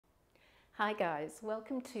Hi guys,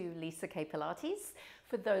 welcome to Lisa Kaye Pilates.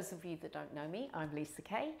 For those of you that don't know me, I'm Lisa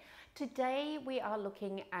Kaye. Today we are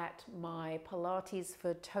looking at my Pilates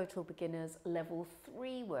for Total Beginners Level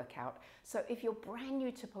 3 workout. So if you're brand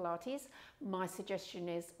new to Pilates, my suggestion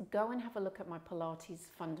is go and have a look at my Pilates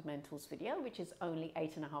Fundamentals video, which is only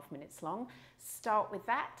 8.5 minutes long. Start with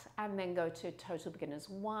that and then go to Total Beginners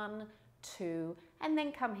 1, 2, and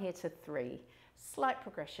then come here to 3. Slight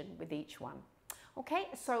progression with each one. Okay,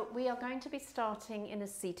 so we are going to be starting in a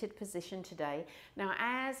seated position today. Now,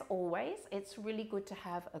 as always, it's really good to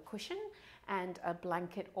have a cushion and a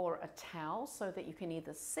blanket or a towel so that you can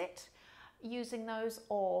either sit using those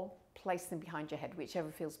or place them behind your head,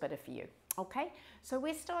 whichever feels better for you. Okay, so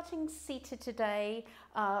we're starting seated today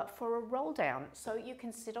for a roll down. So you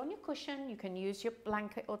can sit on your cushion, you can use your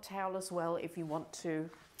blanket or towel as well if you want to.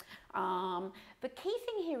 The key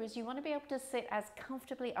thing here is you want to be able to sit as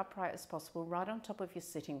comfortably upright as possible right on top of your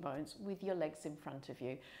sitting bones with your legs in front of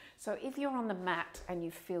you. So if you're on the mat and you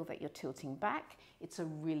feel that you're tilting back, it's a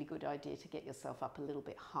really good idea to get yourself up a little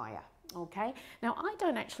bit higher. Okay, now I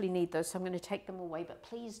don't actually need those, so I'm going to take them away, but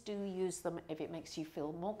please do use them if it makes you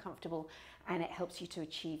feel more comfortable and it helps you to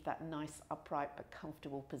achieve that nice upright but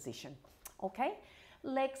comfortable position. Okay,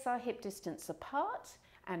 legs are hip distance apart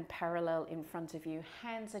and parallel in front of you.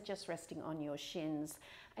 Hands are just resting on your shins,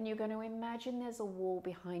 and you're going to imagine there's a wall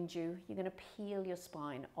behind you. You're going to peel your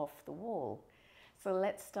spine off the wall. So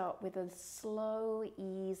let's start with a slow,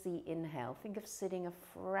 easy inhale. Think of sitting a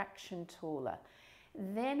fraction taller.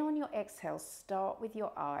 Then on your exhale, start with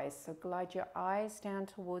your eyes. So glide your eyes down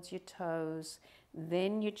towards your toes,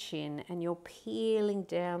 then your chin, and you're peeling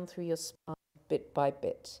down through your spine bit by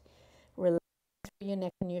bit. Relax through your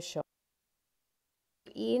neck and your shoulders.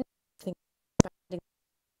 In, think in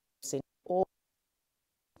all.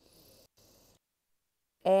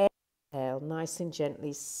 Exhale, nice and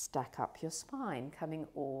gently stack up your spine, coming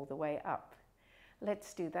all the way up.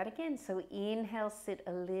 Let's do that again. So inhale, sit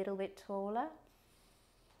a little bit taller.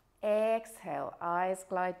 Exhale, eyes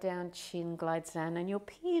glide down, chin glides down, and you're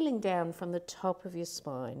peeling down from the top of your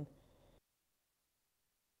spine.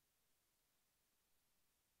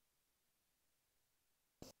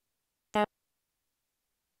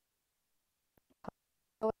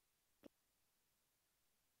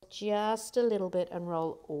 Just a little bit and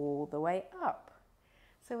roll all the way up.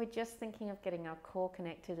 So we're just thinking of getting our core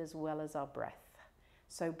connected as well as our breath.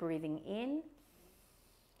 So breathing in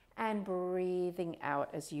and breathing out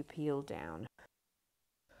as you peel down.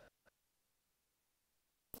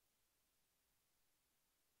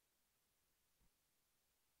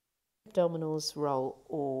 Abdominals roll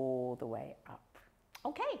all the way up.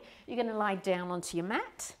 Okay, you're going to lie down onto your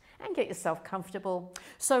mat and get yourself comfortable.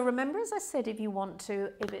 So remember, as I said, if you want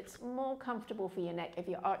to, if it's more comfortable for your neck, if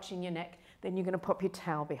you're arching your neck, then you're going to pop your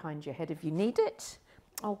towel behind your head if you need it.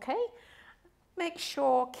 Okay, make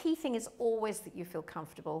sure, key thing is always that you feel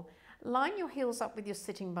comfortable. Line your heels up with your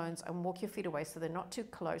sitting bones and walk your feet away so they're not too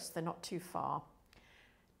close, they're not too far.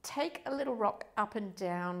 Take a little rock up and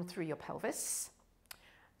down through your pelvis.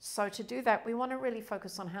 So to do that, we want to really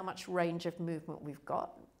focus on how much range of movement we've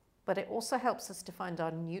got, but it also helps us to find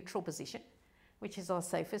our neutral position, which is our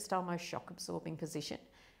safest, our most shock absorbing position.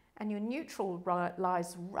 And your neutral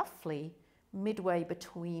lies roughly midway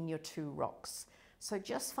between your two rocks. So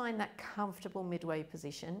just find that comfortable midway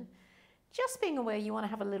position. Just being aware you want to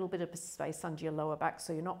have a little bit of space under your lower back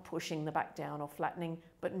so you're not pushing the back down or flattening,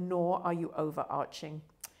 but nor are you overarching.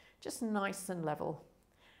 Just nice and level.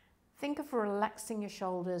 Think of relaxing your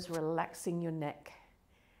shoulders, relaxing your neck,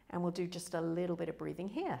 and we'll do just a little bit of breathing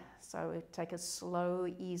here. So take a slow,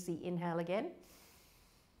 easy inhale again,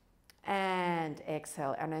 and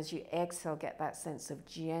exhale. And as you exhale, get that sense of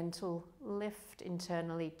gentle lift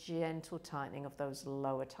internally, gentle tightening of those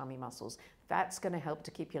lower tummy muscles. That's going to help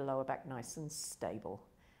to keep your lower back nice and stable.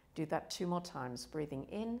 Do that 2 more times, breathing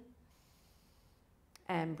in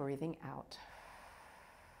and breathing out.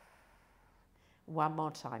 1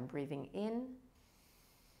 more time, breathing in.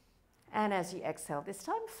 And as you exhale, this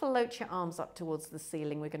time float your arms up towards the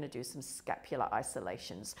ceiling. We're going to do some scapular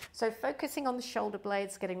isolations. So focusing on the shoulder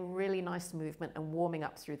blades, getting really nice movement and warming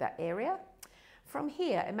up through that area. From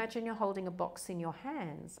here, imagine you're holding a box in your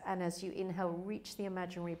hands. And as you inhale, reach the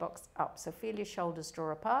imaginary box up. So feel your shoulders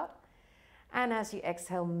draw apart. And as you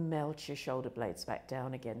exhale, melt your shoulder blades back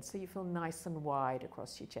down again. So you feel nice and wide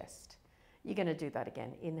across your chest. You're going to do that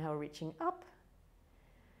again. Inhale, reaching up.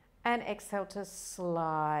 And exhale to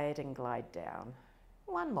slide and glide down.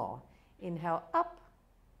 1 more. Inhale up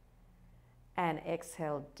and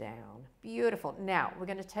exhale down. Beautiful. Now we're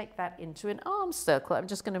going to take that into an arm circle. I'm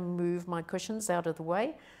just going to move my cushions out of the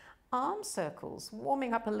way. Arm circles,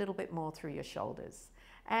 warming up a little bit more through your shoulders.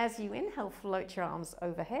 As you inhale, float your arms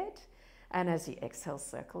overhead, and as you exhale,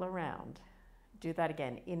 circle around. Do that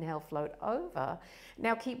again. Inhale, float over.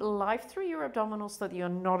 Now keep life through your abdominals so that you're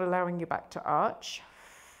not allowing your back to arch.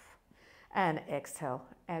 And exhale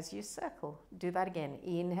as you circle. Do that again.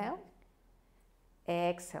 Inhale,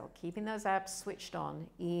 exhale, keeping those abs switched on.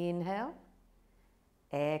 Inhale,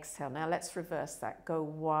 exhale. Now let's reverse that. Go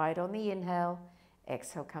wide on the inhale.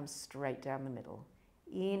 Exhale, come straight down the middle.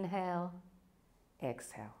 Inhale,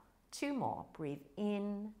 exhale. 2 more. Breathe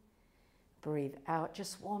in, breathe out,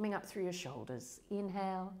 just warming up through your shoulders.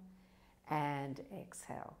 Inhale and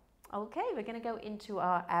exhale. Okay, we're going to go into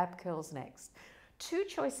our ab curls next. 2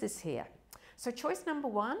 choices here. So choice number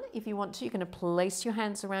 1, if you want to, you're going to place your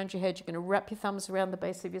hands around your head. You're going to wrap your thumbs around the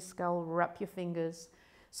base of your skull, wrap your fingers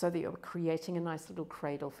so that you're creating a nice little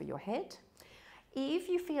cradle for your head. If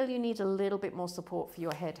you feel you need a little bit more support for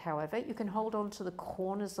your head, however, you can hold on to the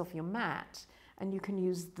corners of your mat and you can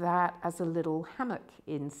use that as a little hammock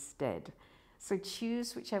instead. So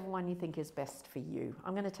choose whichever one you think is best for you.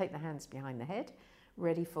 I'm going to take the hands behind the head,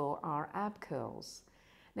 ready for our ab curls.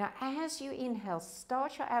 Now, as you inhale,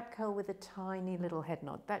 start your ab curl with a tiny little head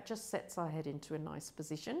nod. That just sets our head into a nice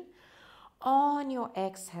position. On your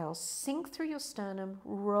exhale, sink through your sternum,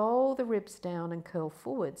 roll the ribs down and curl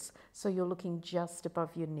forwards so you're looking just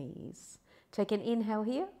above your knees. Take an inhale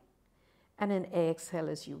here and an exhale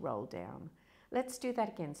as you roll down. Let's do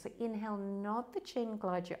that again. So inhale, nod the chin,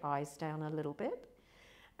 glide your eyes down a little bit.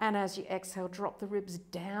 And as you exhale, drop the ribs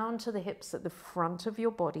down to the hips at the front of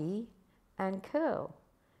your body and curl.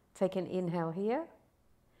 Take an inhale here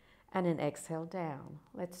and an exhale down.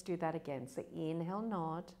 Let's do that again. So inhale,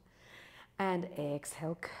 nod, and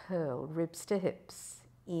exhale, curl, ribs to hips.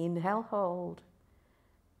 Inhale, hold,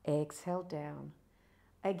 exhale, down.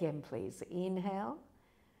 Again, please. Inhale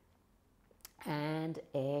and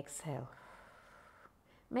exhale.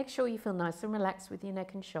 Make sure you feel nice and relaxed with your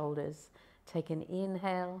neck and shoulders. Take an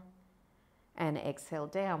inhale and exhale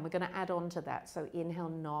down. We're going to add on to that. So inhale,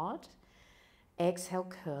 nod.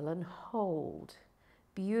 Exhale, curl and hold.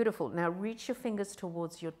 Beautiful. Now reach your fingers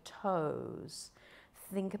towards your toes.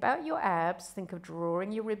 Think about your abs. Think of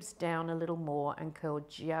drawing your ribs down a little more and curl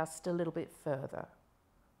just a little bit further.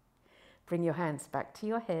 Bring your hands back to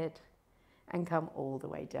your head and come all the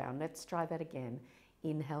way down. Let's try that again.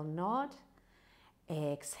 Inhale, nod.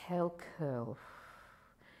 Exhale, curl.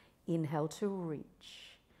 Inhale to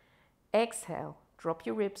reach. Exhale, drop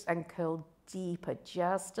your ribs and curl deeper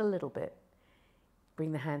just a little bit.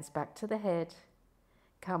 Bring the hands back to the head.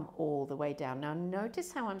 Come all the way down. Now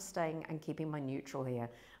notice how I'm staying and keeping my neutral here.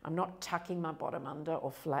 I'm not tucking my bottom under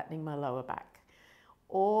or flattening my lower back.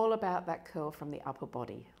 All about that curl from the upper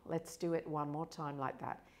body. Let's do it one more time like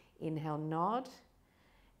that. Inhale, nod.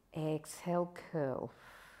 Exhale, curl.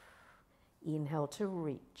 Inhale to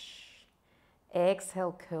reach.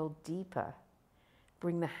 Exhale, curl deeper.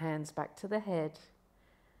 Bring the hands back to the head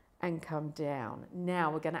and come down.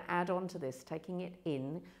 Now we're going to add on to this, taking it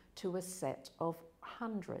in to a set of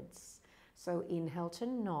hundreds. So inhale to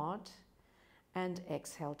nod and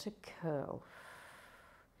exhale to curl.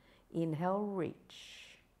 Inhale,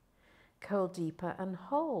 reach. Curl deeper and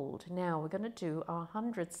hold. Now we're going to do our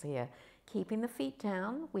hundreds here. Keeping the feet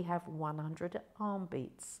down, we have 100 arm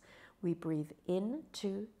beats. We breathe in,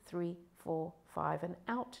 2, 3, 4, 5, and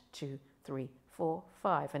out, 2, 3, 4,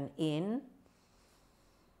 5, and in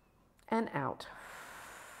and out.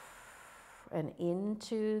 And in,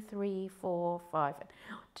 2, 3, 4, 5, and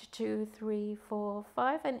out, 2, 3, 4,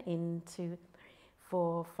 5, and in, 2, 3,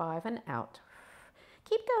 4, 5, and out.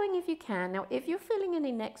 Keep going if you can. Now, if you're feeling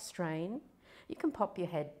any neck strain, you can pop your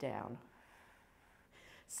head down.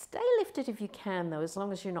 Stay lifted if you can, though, as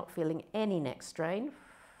long as you're not feeling any neck strain.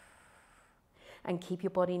 And keep your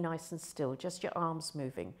body nice and still, just your arms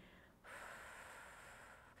moving.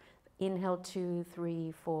 Inhale, 2,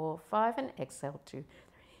 3, 4, 5, and exhale, 2, 3,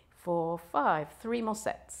 4, 5. 3 more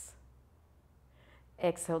sets.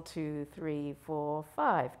 Exhale, 2, 3, 4,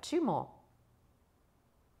 5. 2 more.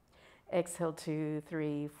 Exhale, 2,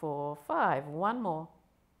 3, 4, 5. 1 more.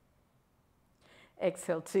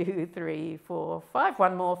 Exhale, 2, 3, 4, 5.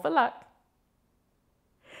 1 more for luck.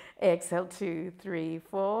 Exhale, 2, 3,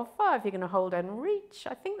 4, 5. You're going to hold and reach.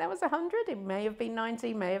 I think that was 100. It may have been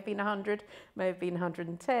 90, may have been 100, may have been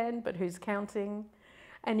 110, but who's counting?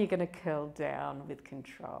 And you're going to curl down with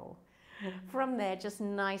control. From there, just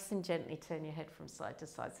nice and gently turn your head from side to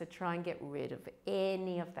side. So try and get rid of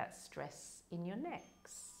any of that stress in your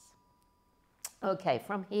necks. Okay,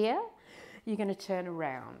 from here, you're going to turn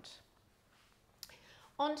around.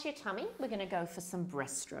 Onto your tummy, we're going to go for some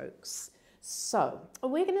breaststrokes. So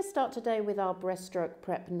we're going to start today with our breaststroke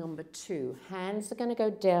prep number 2. Hands are going to go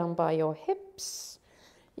down by your hips.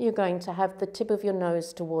 You're going to have the tip of your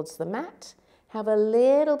nose towards the mat. Have a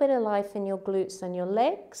little bit of life in your glutes and your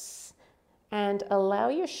legs, and allow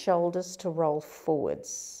your shoulders to roll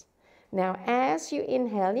forwards. Now, as you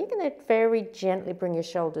inhale, you're going to very gently bring your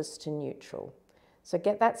shoulders to neutral. So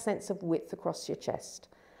get that sense of width across your chest.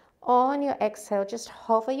 On your exhale, just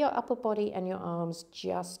hover your upper body and your arms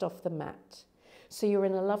just off the mat. So you're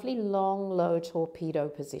in a lovely long, low torpedo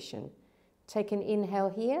position. Take an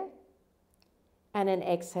inhale here and an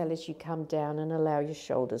exhale as you come down and allow your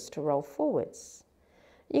shoulders to roll forwards.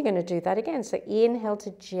 You're going to do that again. So inhale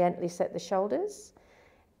to gently set the shoulders.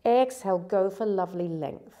 Exhale, go for lovely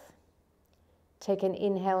length. Take an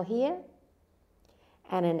inhale here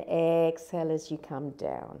and an exhale as you come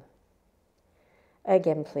down.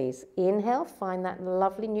 Again, please. Inhale, find that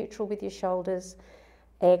lovely neutral with your shoulders.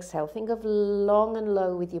 Exhale, think of long and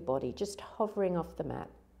low with your body, just hovering off the mat.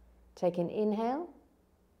 Take an inhale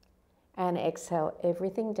and exhale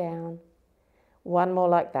everything down. One more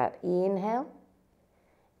like that. Inhale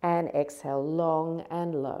and exhale long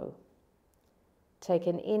and low. Take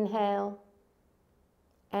an inhale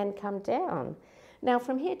and come down. Now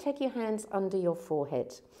from here, take your hands under your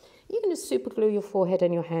forehead. You're going to super glue your forehead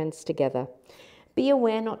and your hands together. Be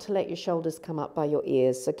aware not to let your shoulders come up by your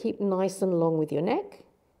ears, so keep nice and long with your neck.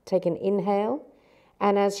 Take an inhale,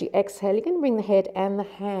 and as you exhale, you're going to bring the head and the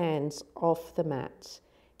hands off the mat.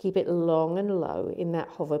 Keep it long and low in that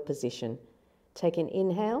hover position. Take an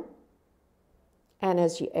inhale, and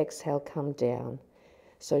as you exhale, come down.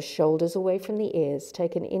 So shoulders away from the ears.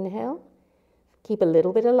 Take an inhale. Keep a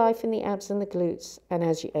little bit of life in the abs and the glutes, and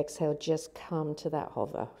as you exhale, just come to that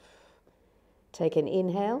hover. Take an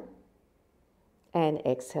inhale, and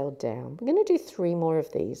exhale down. We're going to do 3 more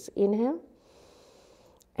of these. Inhale,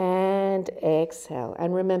 and exhale.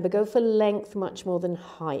 And remember, go for length much more than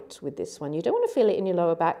height with this one. You don't want to feel it in your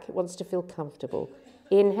lower back. It wants to feel comfortable.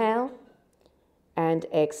 Inhale, and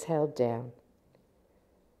exhale down.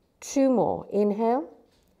 2 more. Inhale,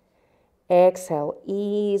 exhale,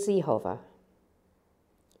 easy hover.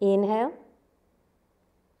 Inhale,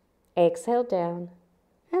 exhale down,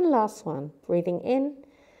 and last one, breathing in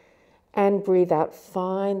and breathe out,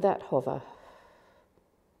 find that hover.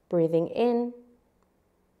 Breathing in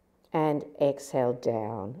and exhale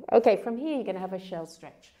down. Okay, from here you're going to have a shell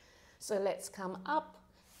stretch. So let's come up,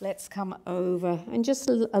 let's come over, and just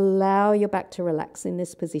allow your back to relax in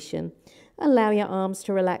this position. Allow your arms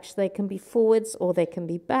to relax. They can be forwards or they can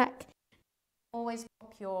be back. Always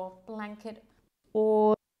pop your blanket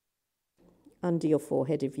or under your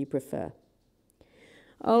forehead if you prefer.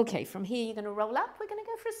 Okay, from here you're going to roll up. We're going to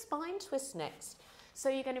go for a spine twist next. So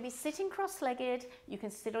you're going to be sitting cross-legged. You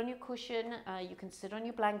can sit on your cushion, you can sit on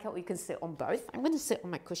your blanket, or you can sit on both. I'm going to sit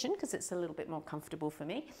on my cushion because it's a little bit more comfortable for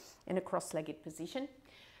me in a cross-legged position.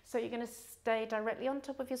 So you're going to stay directly on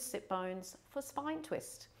top of your sit bones for spine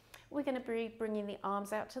twist. We're going to be bringing the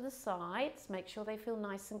arms out to the sides. Make sure they feel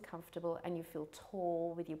nice and comfortable and you feel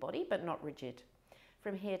tall with your body but not rigid.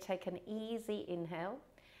 From here, take an easy inhale.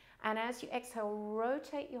 And as you exhale,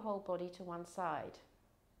 rotate your whole body to one side.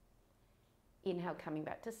 Inhale, coming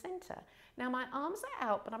back to center. Now my arms are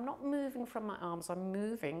out, but I'm not moving from my arms. I'm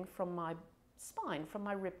moving from my spine, from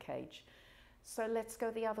my rib cage. So let's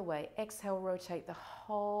go the other way. Exhale, rotate the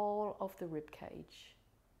whole of the rib cage.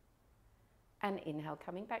 And inhale,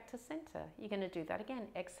 coming back to center. You're going to do that again.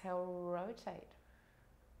 Exhale, rotate.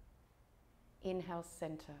 Inhale,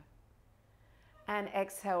 center. And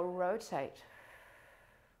exhale, rotate.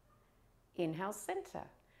 Inhale, center.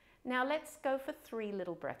 Now let's go for 3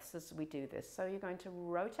 little breaths as we do this. So you're going to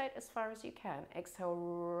rotate as far as you can. Exhale,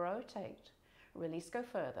 rotate. Release, go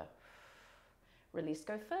further. Release,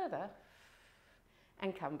 go further.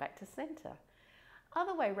 And come back to center.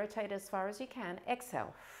 Other way, rotate as far as you can.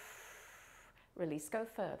 Exhale. Release, go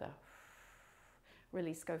further.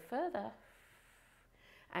 Release, go further.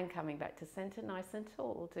 And coming back to center, nice and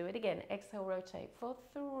tall. Do it again. Exhale, rotate for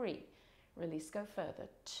 3. Release, go further.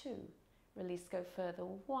 2. Release, go further.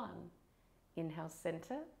 1. Inhale,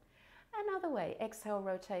 center. Another way. Exhale,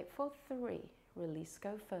 rotate for 3. Release,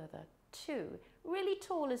 go further. 2. Really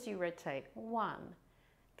tall as you rotate. 1.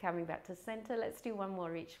 Coming back to center. Let's do 1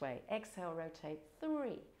 more each way. Exhale, rotate.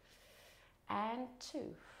 3. And 2.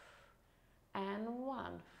 And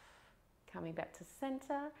 1. Coming back to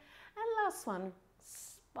center. And last one.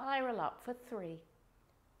 Spiral up for 3.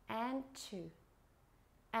 And 2.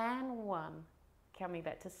 And 1. Coming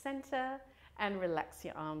back to center and relax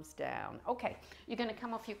your arms down. Okay, you're going to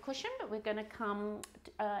come off your cushion, but we're going to come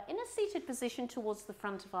in a seated position towards the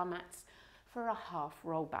front of our mats for a half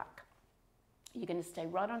roll back. You're going to stay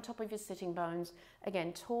right on top of your sitting bones.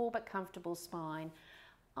 Again, tall but comfortable spine.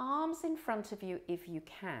 Arms in front of you if you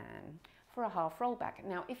can for a half roll back.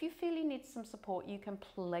 Now, if you feel you need some support, you can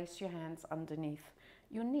place your hands underneath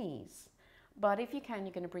your knees. But if you can,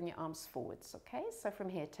 you're going to bring your arms forwards, okay? So from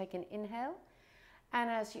here, take an inhale. And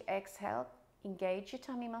as you exhale, engage your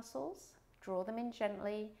tummy muscles. Draw them in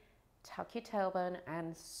gently. Tuck your tailbone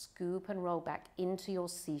and scoop and roll back into your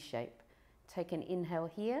C shape. Take an inhale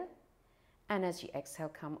here. And as you exhale,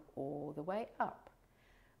 come all the way up.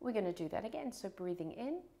 We're going to do that again. So breathing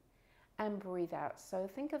in and breathe out. So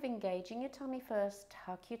think of engaging your tummy first,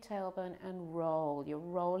 tuck your tailbone and roll. You're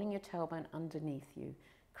rolling your tailbone underneath you,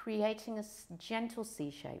 creating a gentle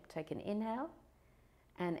C shape. Take an inhale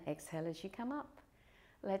and exhale as you come up.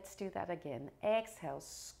 Let's do that again. Exhale,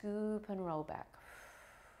 scoop and roll back.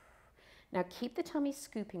 Now keep the tummy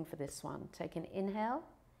scooping for this one. Take an inhale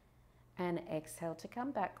and exhale to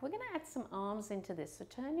come back. We're going to add some arms into this. So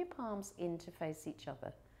turn your palms in to face each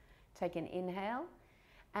other. Take an inhale.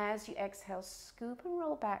 As you exhale, scoop and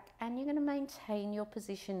roll back, and you're going to maintain your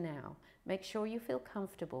position now. Make sure you feel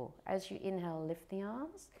comfortable. As you inhale, lift the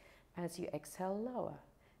arms. As you exhale, lower.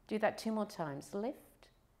 Do that 2 more times. Lift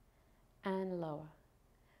and lower.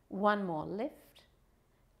 1 more. Lift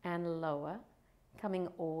and lower. Coming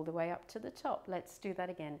all the way up to the top. Let's do that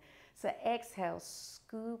again. So exhale,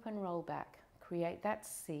 scoop and roll back. Create that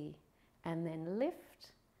C, and then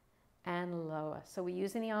lift and lower. So we're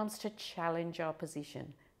using the arms to challenge our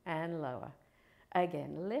position, and lower.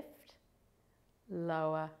 Again, lift,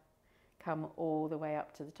 lower, come all the way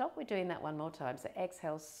up to the top. We're doing that 1 more time. So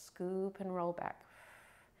exhale, scoop and roll back,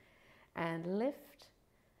 and lift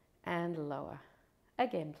and lower.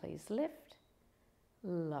 Again, please, lift,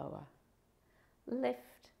 lower,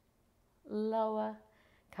 lift, lower,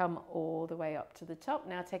 come all the way up to the top.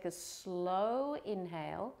 Now take a slow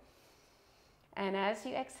inhale. And as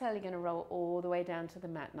you exhale, you're going to roll all the way down to the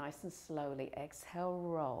mat, nice and slowly. Exhale,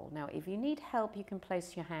 roll. Now, if you need help, you can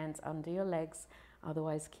place your hands under your legs.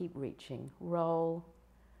 Otherwise, keep reaching. Roll,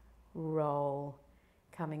 roll,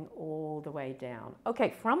 coming all the way down. Okay,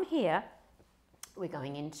 from here, we're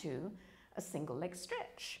going into a single leg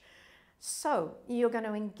stretch. So you're going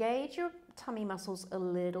to engage your tummy muscles a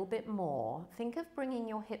little bit more. Think of bringing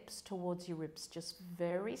your hips towards your ribs just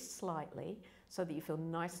very slightly, so that you feel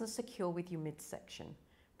nice and secure with your midsection.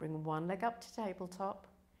 Bring one leg up to tabletop,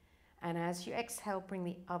 and as you exhale, bring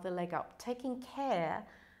the other leg up, taking care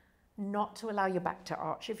not to allow your back to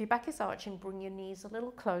arch. If your back is arching, bring your knees a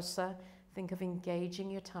little closer. Think of engaging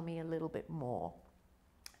your tummy a little bit more.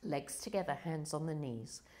 Legs together, hands on the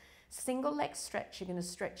knees. Single leg stretch, you're going to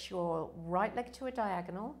stretch your right leg to a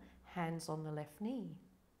diagonal, hands on the left knee.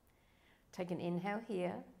 Take an inhale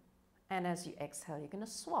here, and as you exhale, you're going to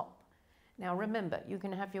swap. Now remember, you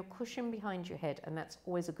can have your cushion behind your head, and that's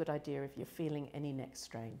always a good idea if you're feeling any neck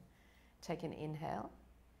strain. Take an inhale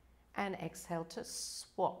and exhale to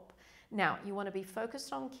swap. Now you want to be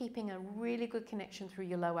focused on keeping a really good connection through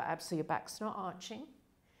your lower abs so your back's not arching.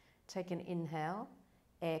 Take an inhale,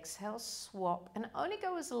 exhale, swap, and only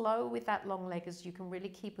go as low with that long leg as you can really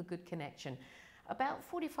keep a good connection. About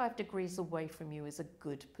 45 degrees away from you is a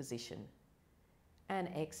good position. And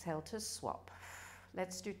exhale to swap.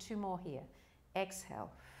 Let's do 2 more here. Exhale.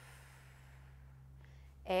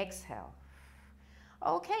 Exhale.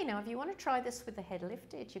 Okay, now if you want to try this with the head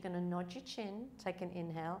lifted, you're going to nod your chin, take an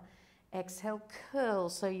inhale, exhale, curl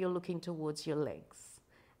so you're looking towards your legs.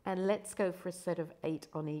 And let's go for a set of 8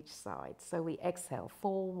 on each side. So we exhale,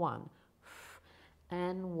 4, 1,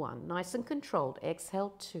 and 1. Nice and controlled.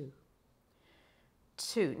 Exhale, 2.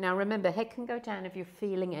 2. Now remember, head can go down if you're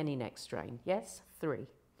feeling any neck strain. Yes? 3.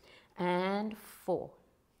 And 4.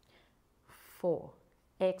 4.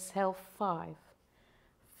 Exhale, 5.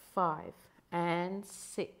 5. And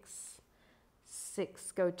 6.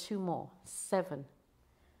 6. Go 2 more. 7.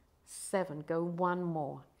 7. Go 1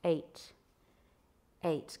 more. 8.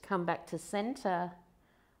 8. Come back to center.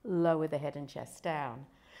 Lower the head and chest down.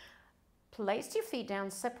 Place your feet down,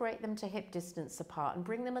 separate them to hip distance apart, and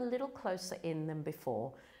bring them a little closer in than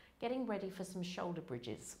before, getting ready for some shoulder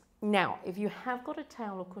bridges. Now, if you have got a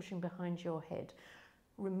towel or cushion behind your head,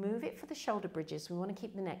 remove it for the shoulder bridges. We want to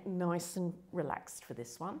keep the neck nice and relaxed for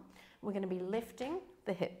this one. We're going to be lifting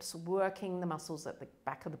the hips, working the muscles at the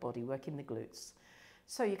back of the body, working the glutes.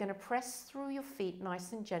 So you're going to press through your feet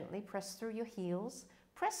nice and gently, press through your heels,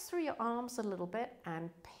 press through your arms a little bit, and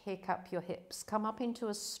pick up your hips. Come up into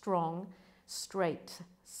a strong, straight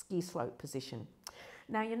ski slope position.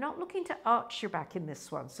 Now you're not looking to arch your back in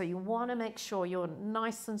this one, so you want to make sure you're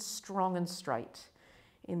nice and strong and straight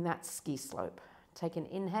in that ski slope. Take an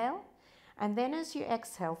inhale, And then as you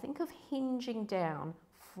exhale, think of hinging down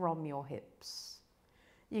from your hips.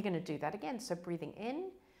 You're going to do that again. So breathing in,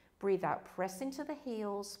 breathe out, press into the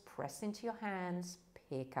heels, press into your hands,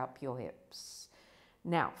 pick up your hips.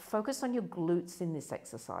 Now, focus on your glutes in this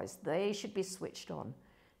exercise. They should be switched on.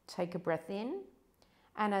 Take a breath in,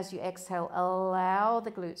 and as you exhale, allow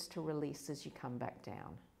the glutes to release as you come back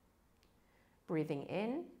down. Breathing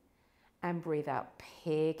in and breathe out,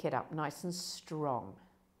 pick it up nice and strong.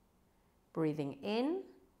 Breathing in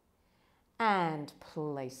and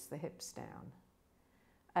place the hips down.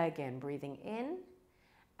 Again, breathing in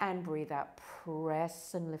and breathe out,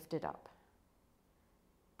 press and lift it up.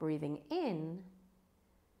 Breathing in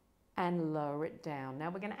and lower it down. Now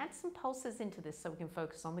we're going to add some pulses into this so we can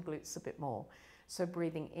focus on the glutes a bit more. So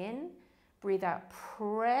breathing in, breathe out,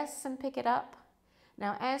 press and pick it up.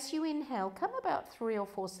 Now as you inhale, come about 3 or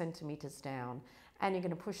 4 centimeters down, and you're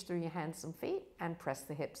going to push through your hands and feet and press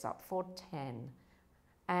the hips up for 10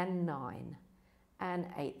 and 9 and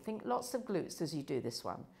 8. Think lots of glutes as you do this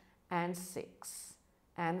one. And 6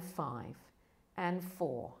 and 5 and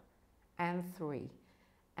 4 and 3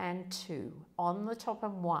 and 2. On the top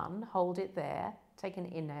and 1, hold it there. Take an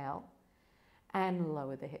inhale and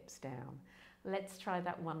lower the hips down. Let's try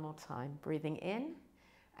that one more time. Breathing in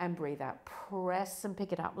and breathe out. Press and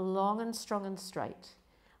pick it up long and strong and straight.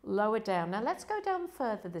 Lower down. Now let's go down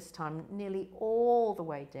further this time, nearly all the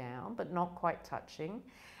way down, but not quite touching.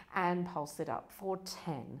 And pulse it up for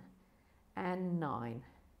 10 and 9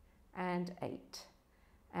 and 8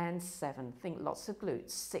 and 7. Think lots of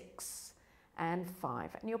glutes. 6 and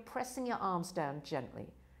 5. And you're pressing your arms down gently.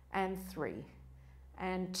 And 3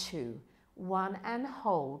 and 2, 1, and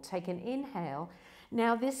hold. Take an inhale.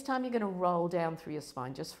 Now this time you're going to roll down through your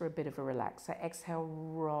spine just for a bit of a relax. So exhale,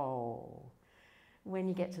 roll. When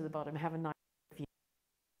you get to the bottom, have a nice view.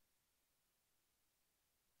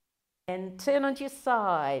 And turn onto your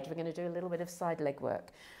side. We're going to do a little bit of side leg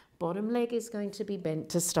work. Bottom leg is going to be bent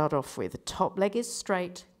to start off with. The top leg is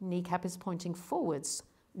straight. Kneecap is pointing forwards,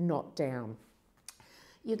 not down.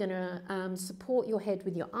 You're going to support your head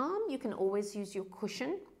with your arm. You can always use your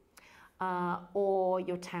cushion or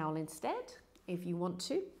your towel instead if you want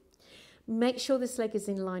to. Make sure this leg is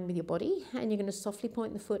in line with your body, and you're going to softly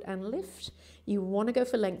point the foot and lift. You want to go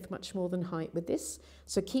for length much more than height with this.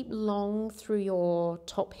 So keep long through your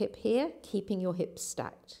top hip here, keeping your hips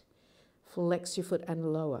stacked. Flex your foot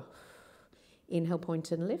and lower. Inhale,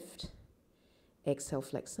 point and lift. Exhale,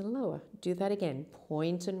 flex and lower. Do that again.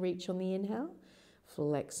 Point and reach on the inhale.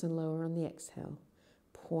 Flex and lower on the exhale.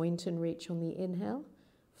 Point and reach on the inhale.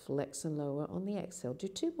 Flex and lower on the exhale. Do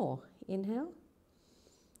 2 more. Inhale.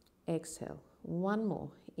 Exhale. 1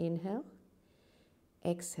 more. Inhale.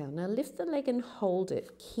 Exhale. Now lift the leg and hold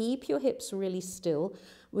it. Keep your hips really still.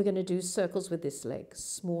 We're going to do circles with this leg.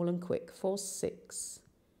 Small and quick. For 6,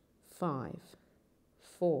 5,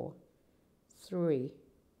 4, 3,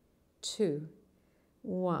 2,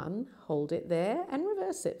 1. Hold it there and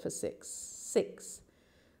reverse it for 6, 6,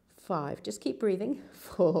 5. Just keep breathing.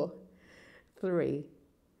 4, 3,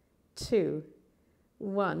 2,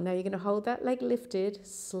 1. Now you're going to hold that leg lifted,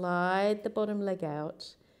 slide the bottom leg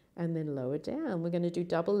out, and then lower down. We're going to do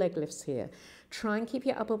double leg lifts here. Try and keep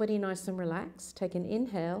your upper body nice and relaxed. Take an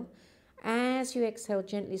inhale. As you exhale,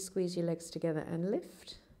 gently squeeze your legs together and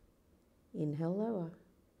lift. Inhale, lower.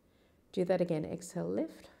 Do that again. Exhale,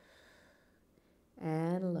 lift.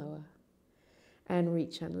 And lower. And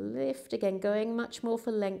reach and lift again, going much more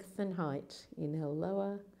for length than height. Inhale,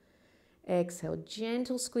 lower. Exhale,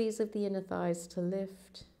 gentle squeeze of the inner thighs to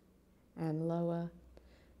lift and lower.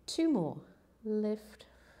 2 more. Lift,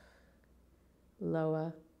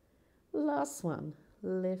 lower. Last one.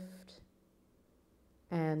 Lift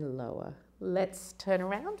and lower. Let's turn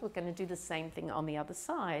around. We're going to do the same thing on the other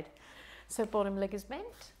side. So bottom leg is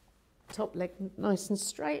bent, top leg nice and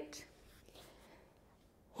straight.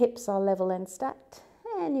 Hips are level and stacked.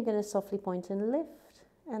 And you're going to softly point and lift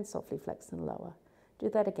and softly flex and lower. Do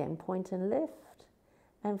that again. Point and lift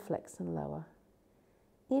and flex and lower.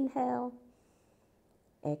 Inhale,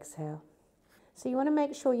 exhale. So you want to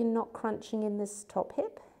make sure you're not crunching in this top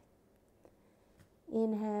hip.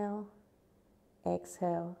 Inhale,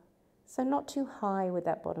 exhale. So not too high with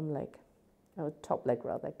that bottom leg, or top leg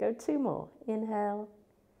rather. Go 2 more. Inhale,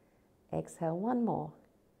 exhale. 1 more.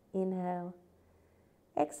 Inhale,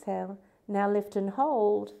 exhale. Now lift and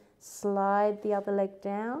hold. Slide the other leg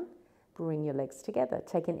down. Bring your legs together.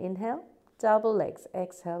 Take an inhale, double legs.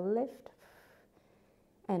 Exhale, lift,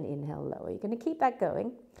 and inhale, lower. You're going to keep that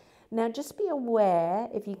going. Now just be aware,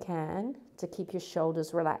 if you can, to keep your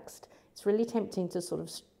shoulders relaxed. It's really tempting to sort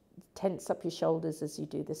of tense up your shoulders as you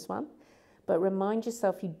do this one. But remind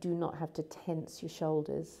yourself you do not have to tense your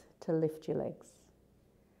shoulders to lift your legs.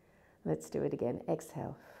 Let's do it again.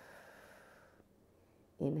 Exhale.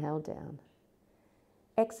 Inhale down.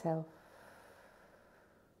 Exhale.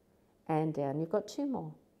 And down. You've got 2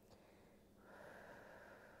 more.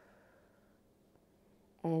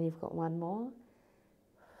 And you've got 1 more.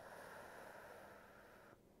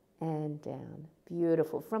 And down.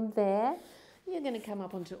 Beautiful. From there, you're going to come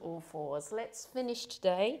up onto all fours. Let's finish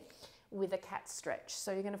today with a cat stretch.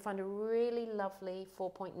 So you're going to find a really lovely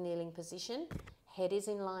 4-point kneeling position. Head is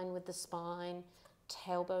in line with the spine.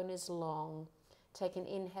 Tailbone is long. Take an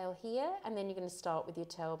inhale here, and then you're going to start with your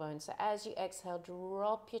tailbone. So as you exhale,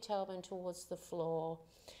 drop your tailbone towards the floor.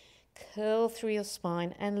 Curl through your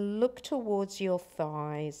spine and look towards your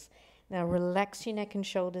thighs. Now relax your neck and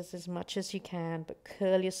shoulders as much as you can, but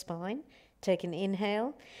curl your spine. Take an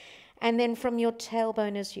inhale. And then from your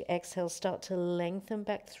tailbone as you exhale, start to lengthen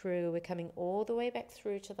back through. We're coming all the way back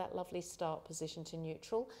through to that lovely start position to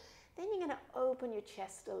neutral. Then you're going to open your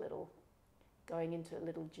chest a little, going into a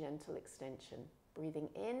little gentle extension. Breathing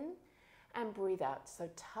in and breathe out. So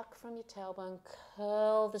tuck from your tailbone,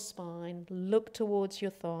 curl the spine, look towards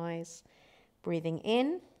your thighs. Breathing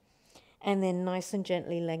in, and then nice and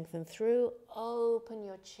gently lengthen through. Open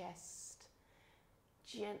your chest.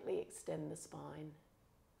 Gently extend the spine.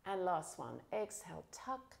 And last one, exhale,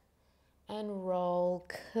 tuck and roll.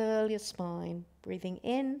 Curl your spine. Breathing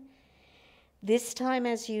in. This time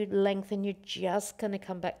as you lengthen, you're just going to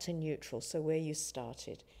come back to neutral, so where you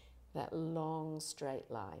started. That long straight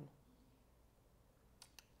line.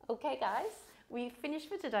 Okay guys, we finished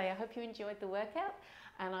for today. I hope you enjoyed the workout,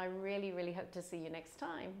 and I really, really hope to see you next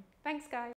time. Thanks guys.